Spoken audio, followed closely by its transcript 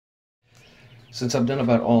Since I've done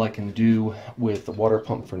about all I can do with the water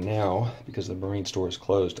pump for now, because the marine store is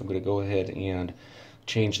closed, I'm going to go ahead and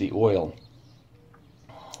change the oil.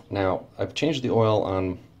 Now, I've changed the oil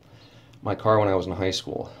on my car when I was in high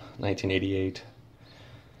school, 1988.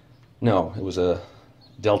 No, it was a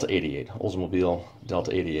Delta 88, Oldsmobile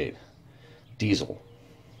Delta 88, diesel,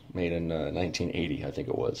 made in 1980, I think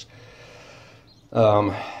it was.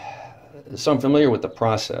 So I'm familiar with the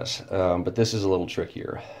process, but this is a little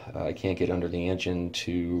trickier. I can't get under the engine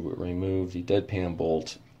to remove the deadpan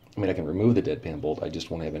bolt. I mean, I can remove the deadpan bolt, I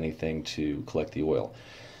just won't have anything to collect the oil.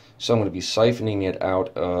 So I'm going to be siphoning it out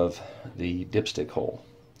of the dipstick hole.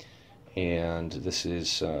 And this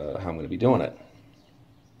is how I'm going to be doing it.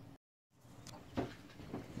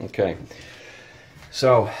 Okay,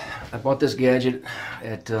 so I bought this gadget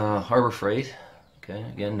at Harbor Freight. Okay,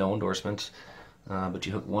 again, no endorsements. But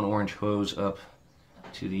you hook one orange hose up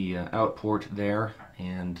to the out port there,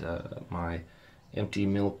 and my empty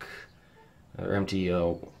milk, or empty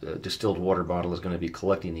distilled water bottle is going to be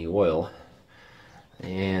collecting the oil.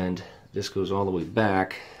 And this goes all the way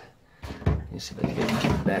back. Let me see if I can get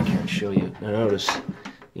it back here and show you. Now notice,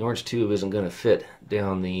 the orange tube isn't going to fit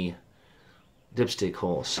down the dipstick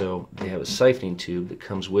hole, so they have a siphoning tube that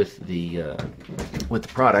comes with the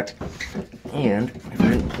product. And if I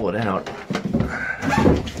didn't pull it out,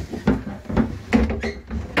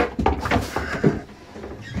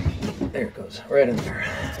 there it goes, right in there.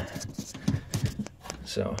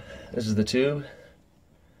 So this is the tube,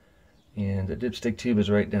 and the dipstick tube is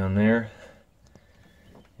right down there.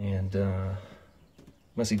 And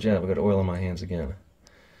messy job, I got oil on my hands again.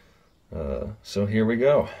 So here we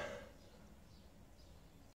go.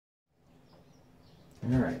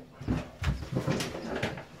 All right.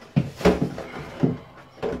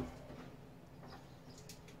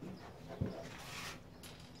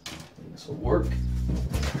 This will work.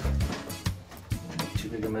 Not too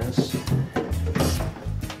big a mess.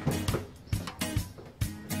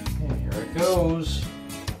 Okay, here it goes.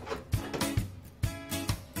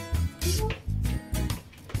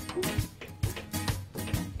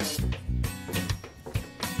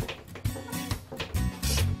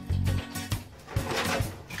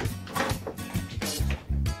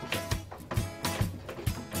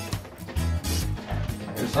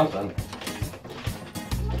 Here's something.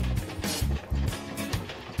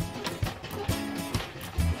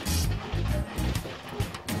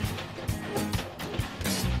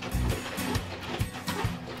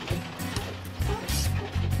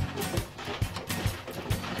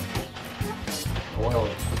 Oil.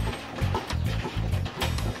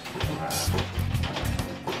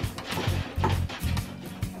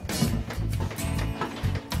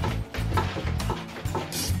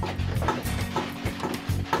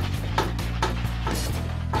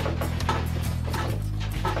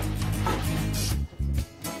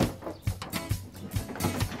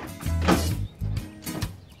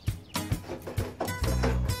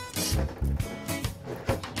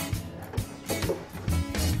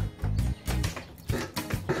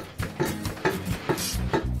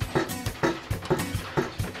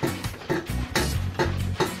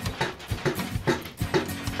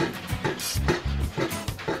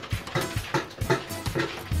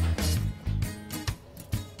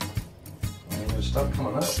 Stuff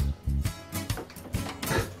coming up.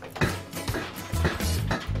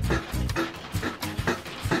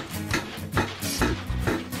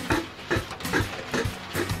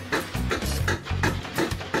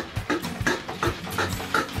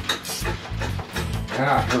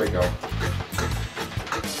 Ah, here we go.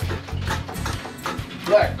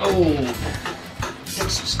 Black gold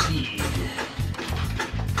Texas tea.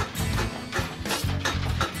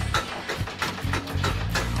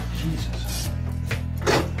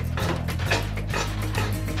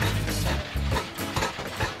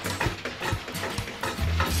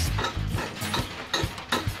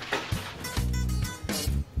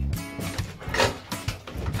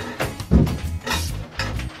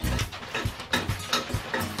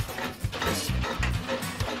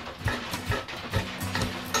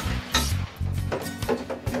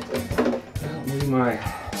 My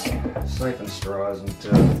siphon straws and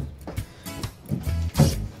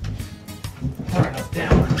far enough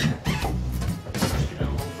down. Push it down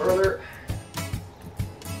a little further.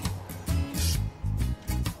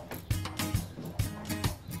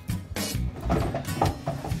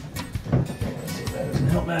 Let's see if that doesn't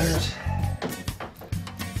help matters.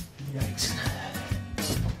 Yikes.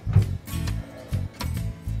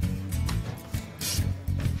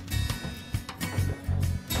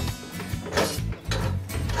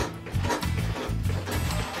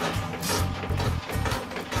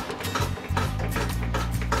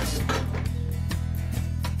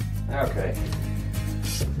 Okay.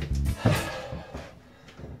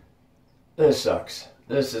 This sucks.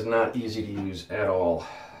 This is not easy to use at all.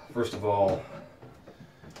 First of all,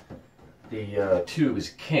 the tube is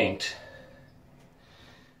kinked,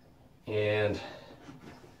 and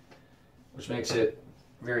which makes it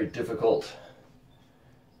very difficult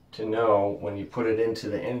to know when you put it into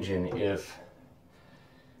the engine if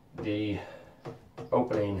the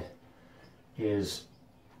opening is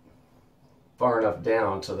far enough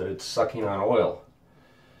down so that it's sucking on oil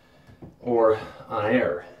or on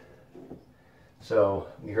air. So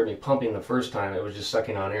you heard me pumping the first time, it was just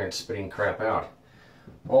sucking on air and spitting crap out.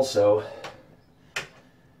 Also,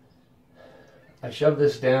 I shoved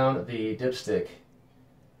this down the dipstick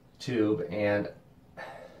tube, and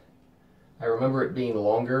I remember it being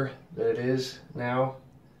longer than it is now.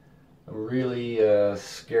 I'm really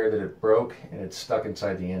scared that it broke and it's stuck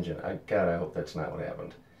inside the engine. God, I hope that's not what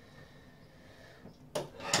happened.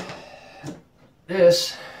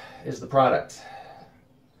 This is the product.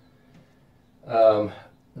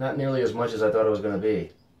 Not nearly as much as I thought it was going to be,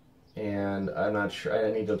 and I'm not sure.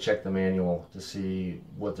 I need to check the manual to see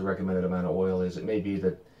what the recommended amount of oil is. It may be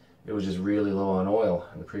that it was just really low on oil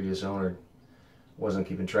and the previous owner wasn't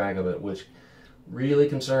keeping track of it, which really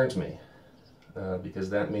concerns me, because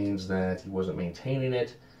that means that he wasn't maintaining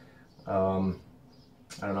it. I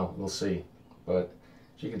don't know, we'll see. But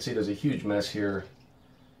as you can see, there's a huge mess here.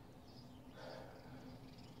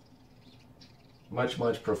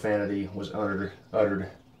 Much profanity was uttered,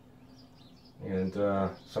 and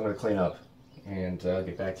so I'm going to clean up and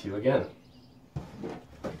get back to you again.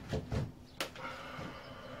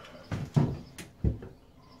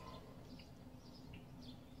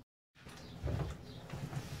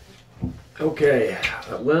 Okay,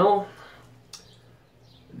 well,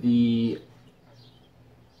 the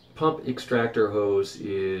pump extractor hose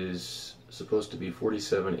is supposed to be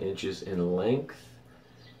 47 inches in length,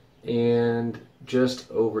 and just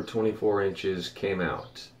over 24 inches came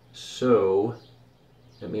out. So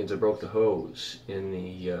that means I broke the hose in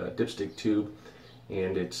the dipstick tube,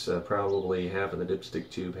 and it's probably half in the dipstick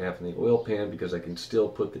tube, half in the oil pan, because I can still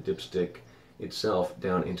put the dipstick itself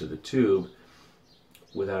down into the tube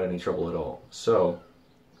without any trouble at all. So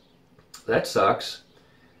that sucks,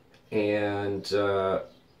 and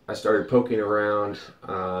I started poking around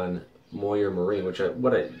on Moyer Marine, which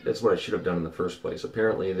that's what I should have done in the first place.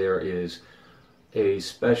 Apparently there is a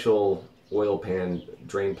special oil pan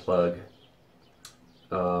drain plug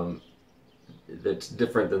that's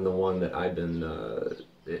different than the one that I've been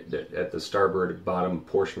at the starboard bottom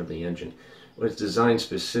portion of the engine. It's designed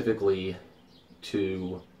specifically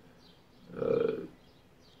to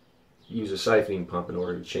use a siphoning pump in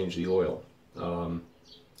order to change the oil, and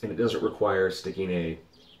it doesn't require sticking a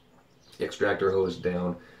extractor hose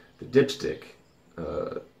down the dipstick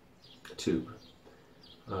tube.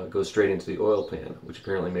 Goes straight into the oil pan, which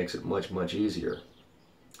apparently makes it much easier.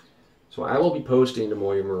 So I will be posting to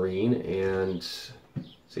Moyer Marine and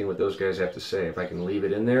seeing what those guys have to say. If I can leave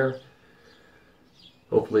it in there,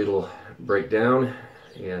 hopefully it'll break down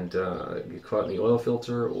and get caught in the oil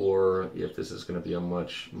filter, or if this is going to be a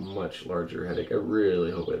much larger headache. I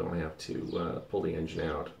really hope I don't have to pull the engine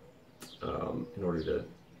out in order to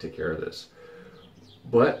take care of this.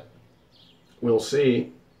 But we'll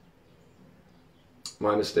see.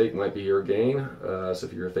 My mistake might be your gain, so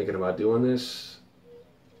if you're thinking about doing this,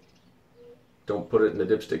 don't put it in the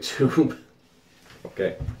dipstick tube.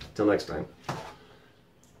 Okay, till next time.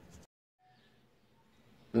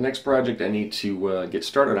 The next project I need to get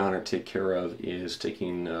started on or take care of is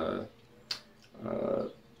getting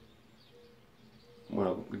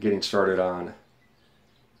started on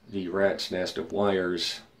the rat's nest of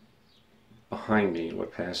wires behind me,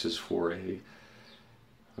 what passes for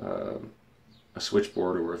a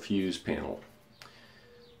switchboard or a fuse panel.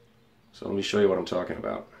 So let me show you what I'm talking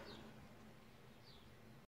about.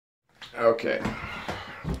 Okay.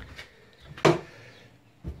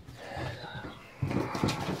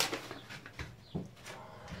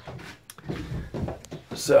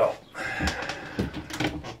 So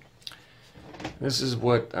this is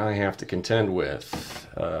what I have to contend with.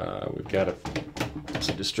 We've got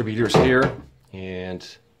some distributors here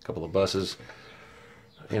and a couple of buses,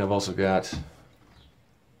 and I've also got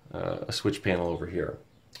a switch panel over here,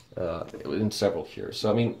 and several here.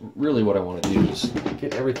 So I mean, really what I want to do is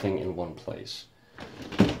get everything in one place.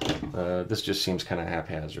 This just seems kind of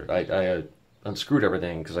haphazard. I unscrewed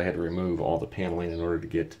everything because I had to remove all the paneling in order to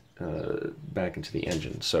get back into the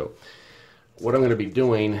engine. So what I'm going to be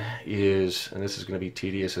doing is, and this is going to be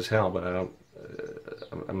tedious as hell, but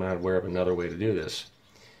I'm not aware of another way to do this.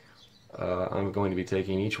 I'm going to be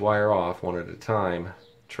taking each wire off one at a time,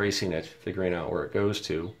 tracing it, figuring out where it goes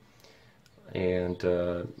to, and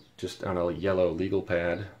just on a yellow legal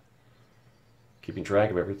pad, keeping track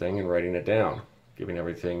of everything and writing it down, giving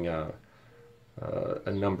everything a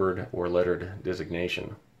numbered or lettered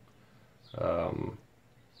designation. And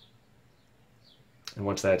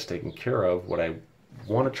once that's taken care of, what I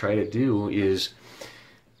want to try to do is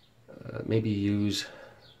maybe use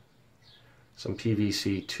some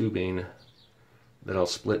PVC tubing that I'll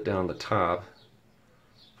split down the top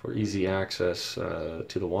for easy access to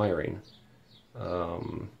the wiring,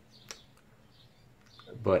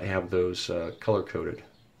 but have those color-coded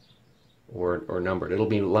or numbered. It'll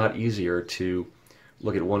be a lot easier to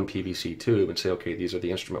look at one PVC tube and say, okay, these are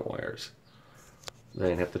the instrument wires.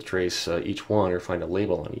 Then have to trace each one or find a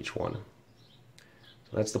label on each one.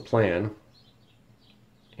 So that's the plan,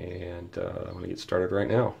 and I'm going to get started right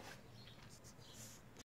now.